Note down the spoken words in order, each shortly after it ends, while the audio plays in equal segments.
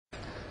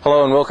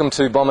Hello and welcome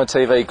to Bomber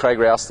TV, Craig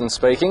Ralston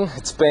speaking.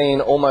 It's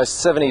been almost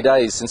 70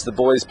 days since the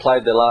boys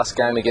played their last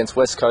game against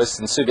West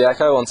Coast in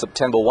Subiaco on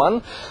September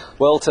 1.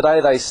 Well,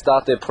 today they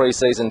start their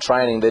pre-season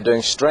training. They're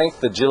doing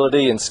strength,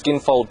 agility and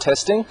skin fold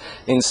testing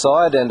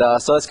inside, and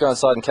so let's go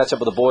inside and catch up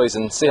with the boys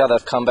and see how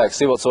they've come back,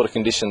 see what sort of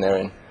condition they're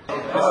in.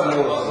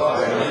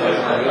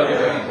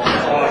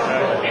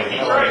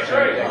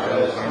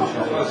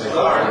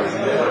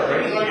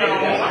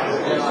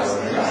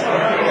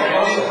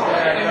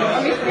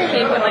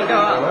 When they go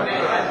up.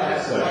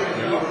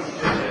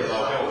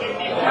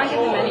 Can't get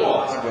them any.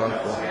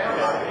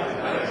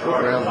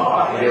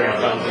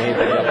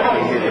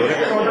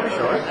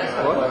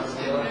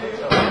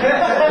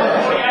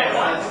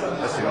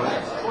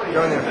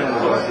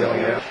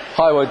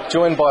 Hi, we're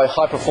joined by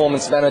High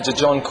Performance Manager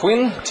John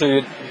Quinn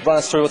to run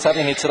us through what's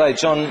happening here today.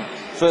 John,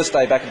 first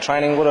day back in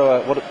training, what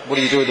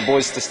do you do with the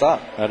boys to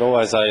start? It's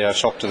always a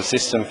shock to the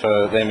system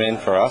for them and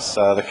for us.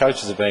 The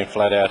coaches have been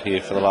flat out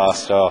here for the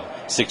last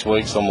 6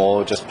 weeks or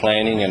more, just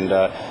planning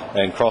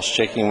and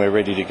cross-checking. We're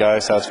ready to go,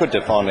 so it's good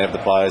to finally have the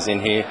players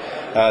in here.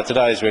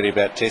 Today is really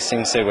about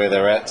testing, see where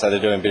they're at, so they're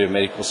doing a bit of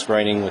medical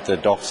screening with the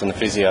docs and the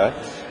physio.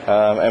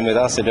 And with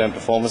us, they're doing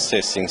performance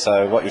testing.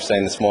 So what you've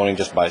seen this morning,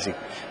 just basic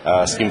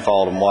skin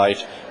fold and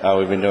weight.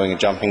 We've been doing a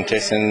jumping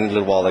test, and in a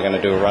little while they're going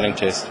to do a running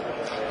test.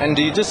 And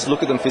do you just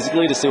look at them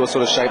physically to see what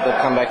sort of shape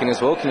they've come back in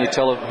as well? Can you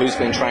tell who's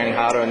been training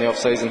harder in the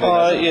off-season?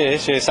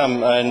 Yes,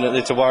 some, and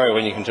it's a worry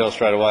when you can tell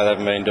straight away they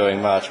haven't been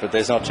doing much, but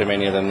there's not too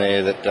many of them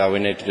there that we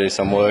need to do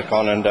some work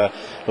on. And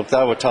look,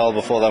 they were told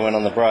before they went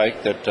on the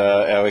break that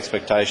our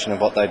expectation of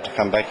what they'd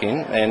come back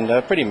in,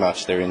 and pretty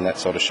much they're in that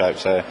sort of shape,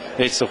 so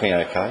it's looking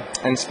okay.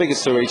 And speak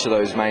us through each of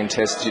those main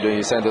tests you do.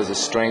 You said there's a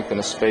strength and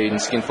a speed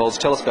and skin folds.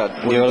 Tell us about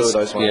what you do with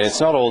those ones. Yeah, it's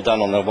not all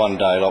done on the one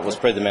day. Like, we'll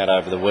spread them out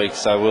over the week,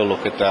 so we'll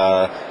look at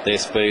their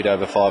speed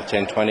over 5,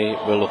 10, 20.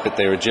 We'll look at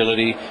their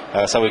agility,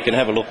 so we can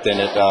have a look then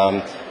at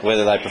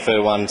whether they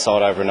prefer one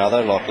side over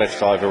another, like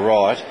left over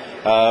right,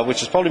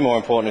 which is probably more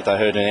important if they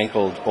hurt an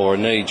ankle or a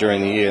knee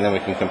during the year, and then we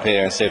can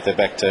compare and see if they're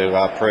back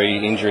to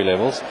pre-injury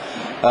levels.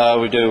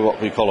 We do what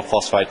we call a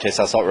phosphate test,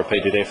 so it's like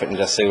repeated effort, and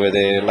just see where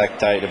their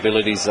lactate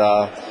abilities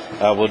are.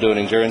 We'll do an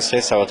endurance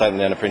test, so we'll take them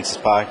down to Princes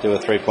Park, do a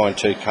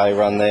 3.2k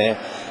run there.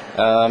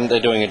 They're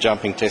doing a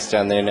jumping test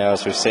down there now,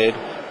 as we've said.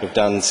 We've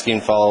done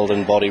skin fold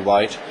and body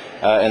weight.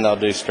 And they'll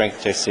do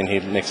strength tests in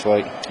here next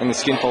week. And the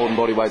skin fold and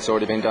body weight's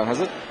already been done, has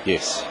it?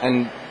 Yes.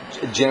 And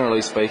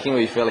generally speaking, are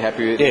you fairly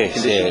happy with the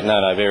condition? Yes,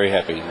 no, very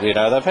happy. You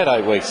know, they've had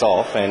 8 weeks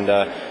off, and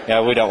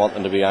we don't want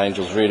them to be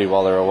angels really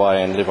while they're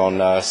away and live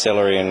on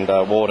celery and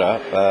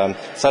water.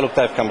 So look,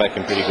 they've come back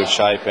in pretty good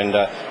shape, and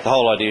the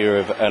whole idea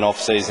of an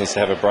off-season is to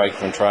have a break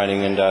from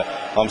training, and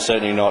I'm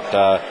certainly not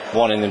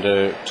wanting them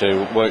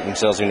to work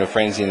themselves into a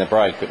frenzy in the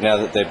break, but now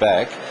that they're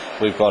back,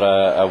 we've got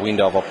a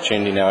window of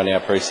opportunity now in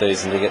our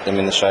pre-season to get them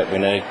in the shape we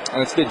need.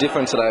 And it's a bit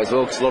different today as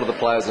well, because a lot of the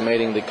players are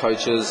meeting the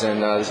coaches,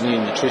 and there's a new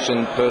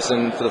nutrition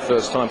person for the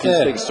first time. Can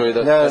you speak us through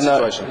that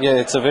situation? Yeah,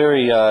 it's a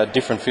very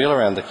different feel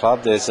around the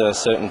club. There's a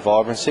certain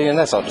vibrancy, and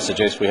that's not to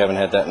suggest we haven't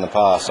had that in the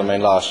past. I mean,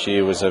 last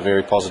year was a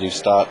very positive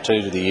start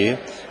to the year.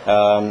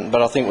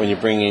 But I think when you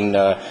bring in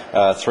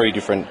 3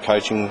 different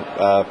coaching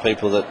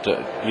people that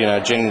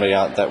generally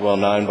aren't that well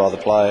known by the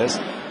players,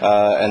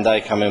 and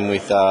they come in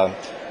with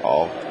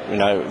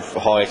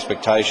high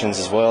expectations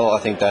as well, I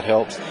think that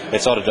helps.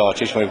 It's not a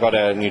dietitian. We've got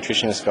our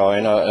nutritionist guy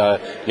in.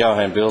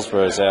 Johan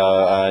Billsborough is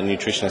our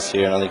nutritionist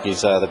here, and I think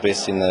he's the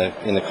best in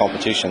the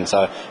competition. So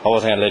I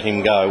wasn't going to let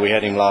him go. We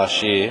had him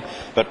last year,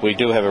 but we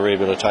do have a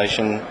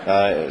rehabilitation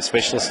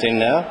specialist in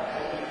now.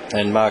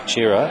 And Mark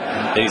Shearer,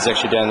 he's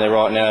actually down there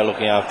right now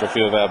looking after a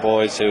few of our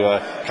boys who are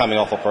coming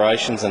off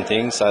operations and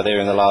things, so they're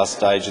in the last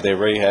stage of their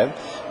rehab.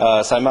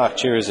 So Mark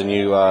Shearer is a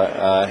new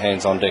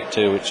hands on deck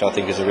too, which I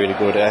think is a really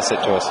good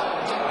asset to us.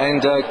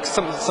 And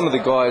some of the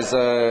guys,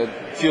 a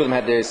few of them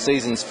had their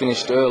seasons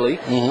finished early,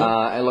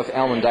 like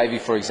Alwyn Davey,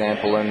 for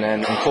example,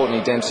 and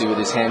Courtney Dempsey with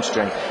his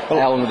hamstring,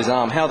 Alwyn with his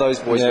arm. How are those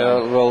boys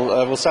going?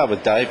 Well, we'll start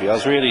with Davey. I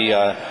was really,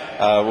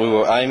 we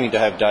were aiming to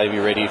have Davey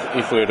ready.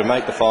 If we were to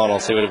make the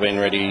finals, he would have been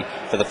ready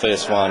for the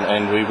first one,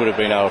 and we would have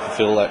been able to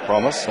fulfil that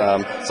promise.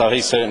 So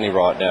he's certainly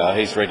right now.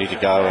 He's ready to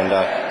go,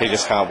 and he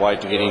just can't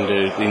wait to get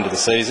into the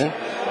season.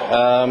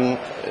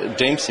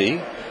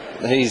 Dempsey,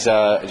 he's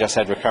just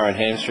had recurrent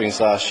hamstrings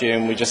last year,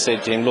 and we just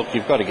said to him, look,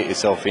 you've got to get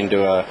yourself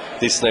into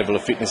this level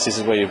of fitness. This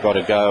is where you've got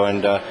to go.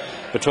 And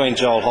between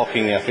Joel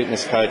Hocking, our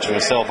fitness coach, and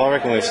myself, I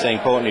reckon we've seen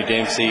Courtney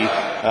Dempsey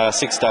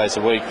 6 days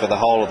a week for the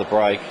whole of the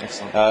break.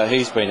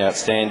 He's been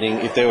outstanding.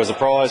 If there was a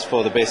prize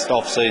for the best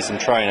off-season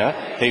trainer,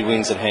 he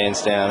wins it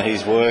hands down.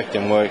 He's worked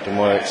and worked and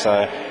worked.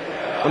 So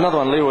another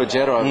one, Leroy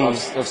Jetta.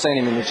 I've seen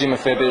him in the gym a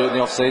fair bit in the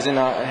off-season.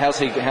 How's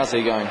he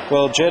going?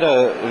 Well,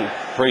 Jetta,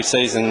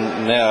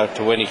 pre-season now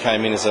to when he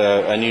came in as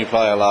a new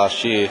player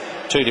last year,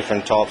 2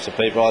 different types of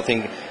people. I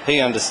think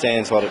he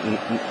understands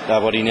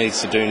what he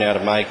needs to do now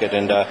to make it,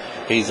 and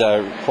he's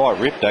quite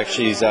ripped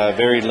actually. He's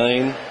very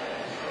lean,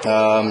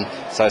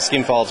 so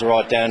skin folds are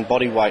right down,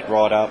 body weight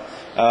right up.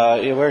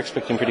 yeah, we're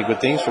expecting pretty good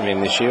things from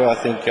him this year. I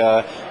think,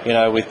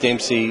 with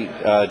Dempsey,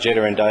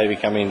 Jetta and Davey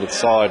coming into the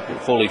side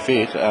fully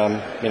fit,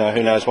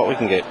 who knows what we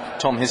can get.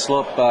 Tom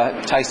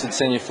Hislop tasted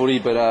senior footy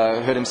but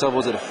hurt himself.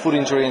 Was it a foot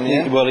injury in the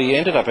end? Well, he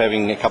ended up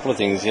having a couple of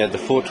things. He had the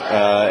foot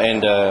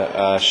and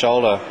a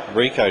shoulder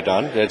reco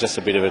done. Just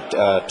a bit of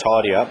a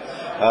tidy up.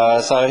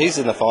 So he's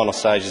in the final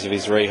stages of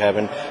his rehab,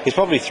 and he's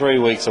probably 3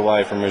 weeks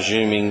away from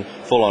resuming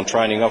full-on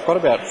training. I've got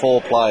about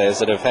 4 players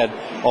that have had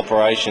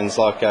operations,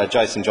 like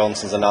Jason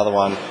Johnson's another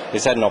one.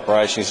 He's had an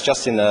operation. He's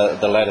just in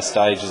the latter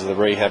stages of the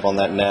rehab on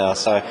that now.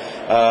 So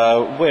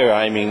we're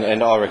aiming,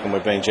 and I reckon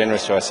we're being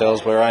generous to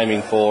ourselves, we're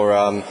aiming for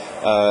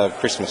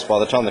Christmas. By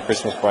the time the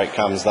Christmas break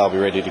comes, they'll be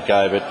ready to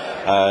go. But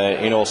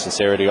in all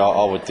sincerity,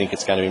 I would think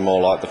it's going to be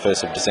more like the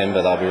 1st of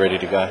December they'll be ready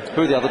to go.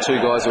 Who are the other 2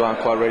 guys who aren't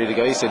quite ready to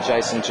go? You said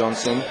Jason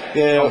Johnson,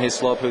 Tom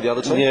Hislop. Who are the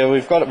other 2? Yeah,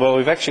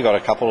 we've actually got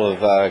a couple of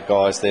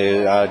guys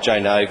there. Jay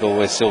Nagle,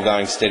 we're still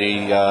going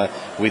steady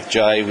with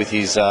Jay with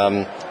his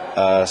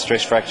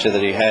stress fracture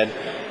that he had.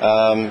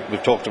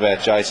 We've talked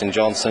about Jason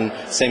Johnson.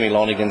 Semi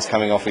Lonigan's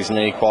coming off his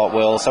knee quite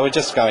well, so we're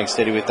just going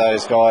steady with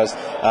those guys.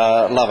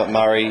 Lovett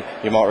Murray,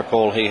 you might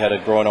recall, he had a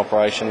groin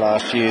operation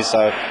last year,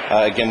 so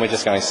again, we're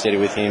just going steady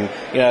with him.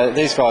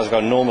 These guys have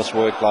got enormous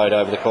workload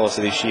over the course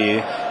of this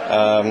year.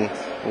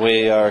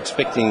 We are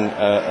expecting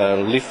a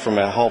lift from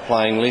our whole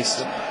playing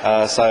list,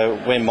 so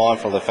we're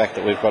mindful of the fact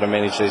that we've got to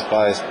manage these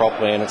players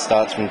properly, and it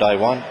starts from day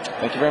one.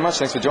 Thank you very much.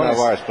 Thanks for joining us.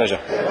 No worries, pleasure.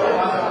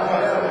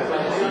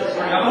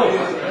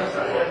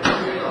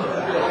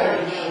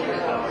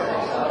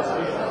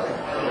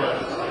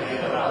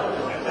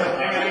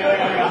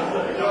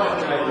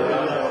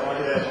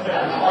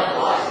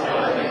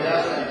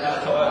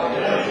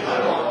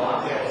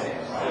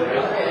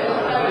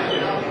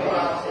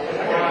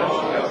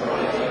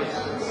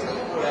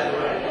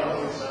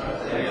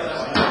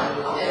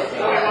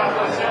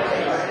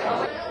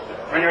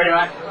 When you're ready,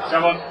 mate,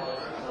 jump on.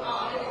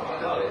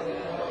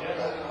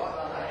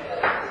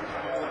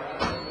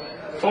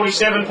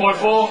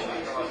 47.4.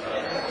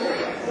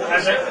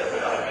 That's it.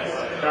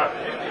 Go.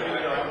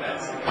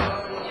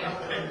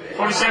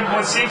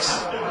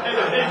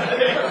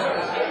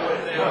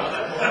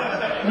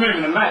 47.6.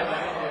 Moving the mat.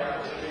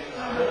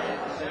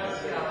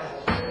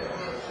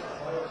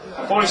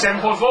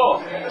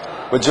 47.4.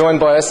 We're joined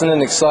by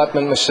Essendon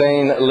excitement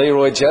machine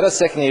Leroy Jetta,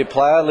 second-year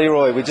player.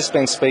 Leroy, we've just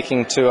been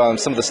speaking to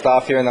some of the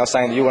staff here, and they were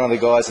saying that you're one of the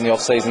guys in the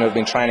off-season who have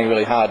been training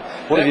really hard.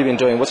 What have you been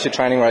doing? What's your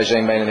training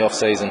regime been in the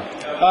off-season?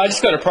 I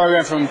just got a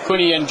program from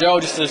Cooney and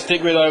Joel just to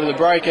stick with over the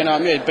break, and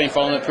been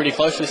following it pretty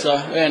closely, so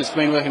and it's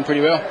been working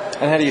pretty well.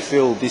 And how do you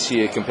feel this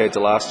year compared to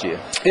last year?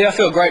 Yeah, I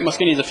feel great. My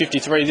skinnies are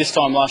 53. This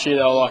time last year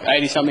they were like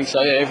 80 something,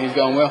 so yeah, everything's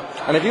going well.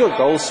 And have you got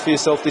goals for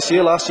yourself this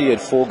year? Last year you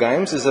had 4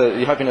 games. Are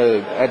you hoping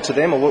to add to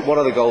them, or what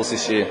are the goals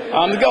this year?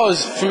 The goal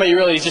is for me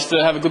really is just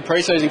to have a good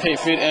pre-season, keep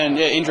fit, and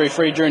injury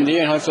free during the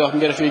year, and hopefully I can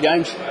get a few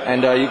games.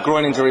 And your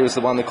groin injury was the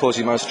one that caused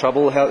you most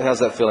trouble. How's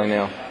that feeling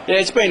now? Yeah,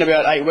 it's been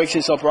about 8 weeks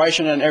since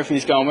operation, and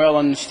everything's going well,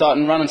 and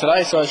starting running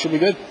today, so it should be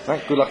good.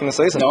 Right, good luck in the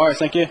season. No worries,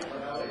 thank you.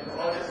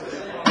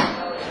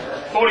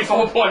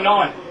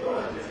 44.9.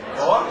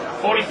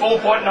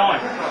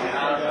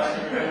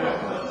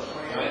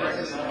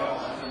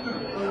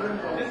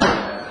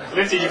 44.9.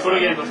 Lifted your foot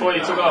again before you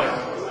took off.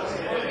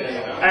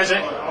 That's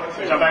it.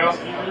 Jump back off.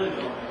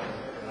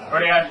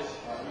 Ready, go.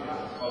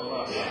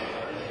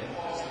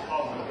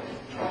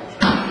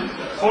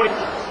 40.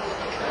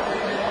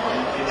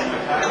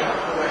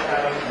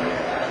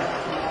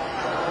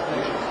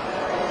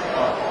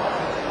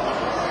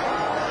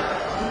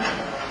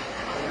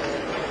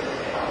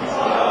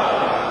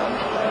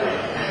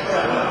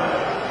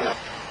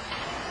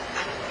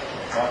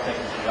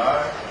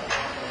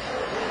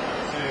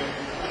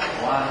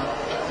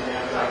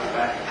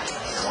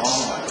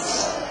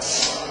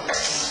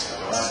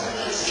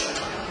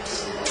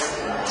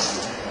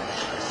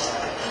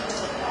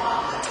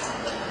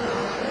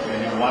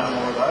 One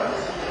more of those,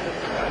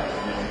 okay,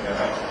 and then we go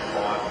back to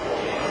 5.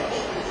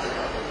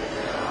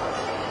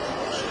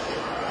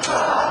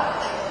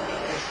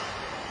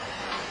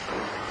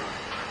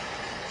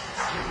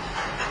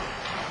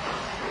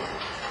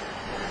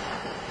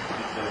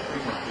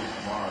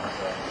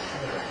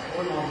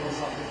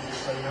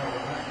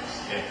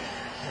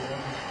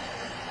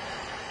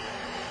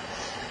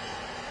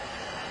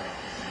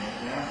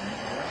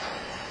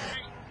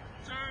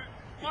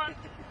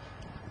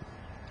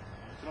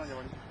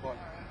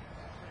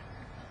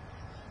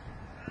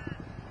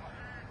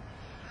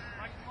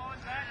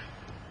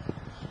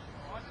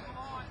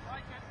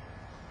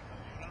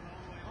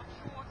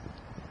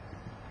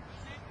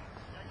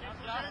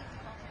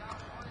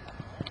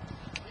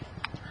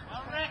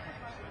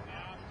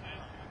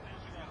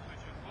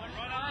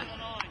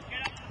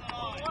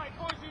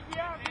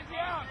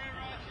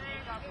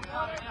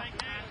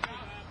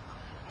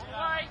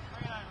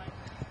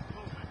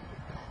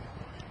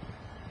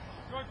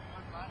 Good.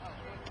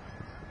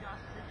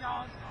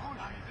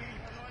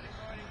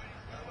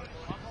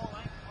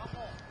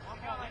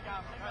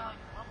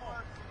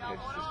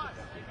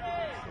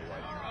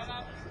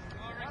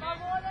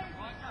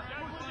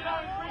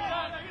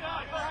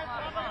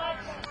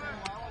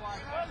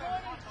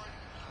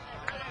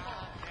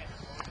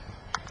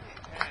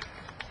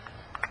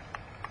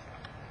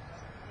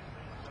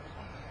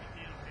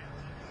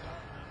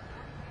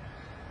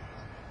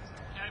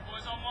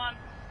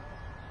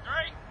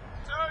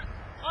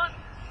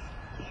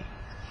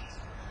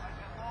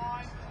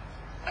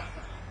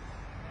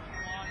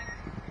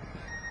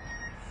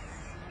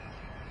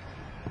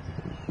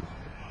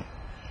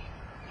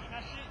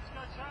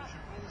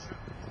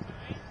 Premiership.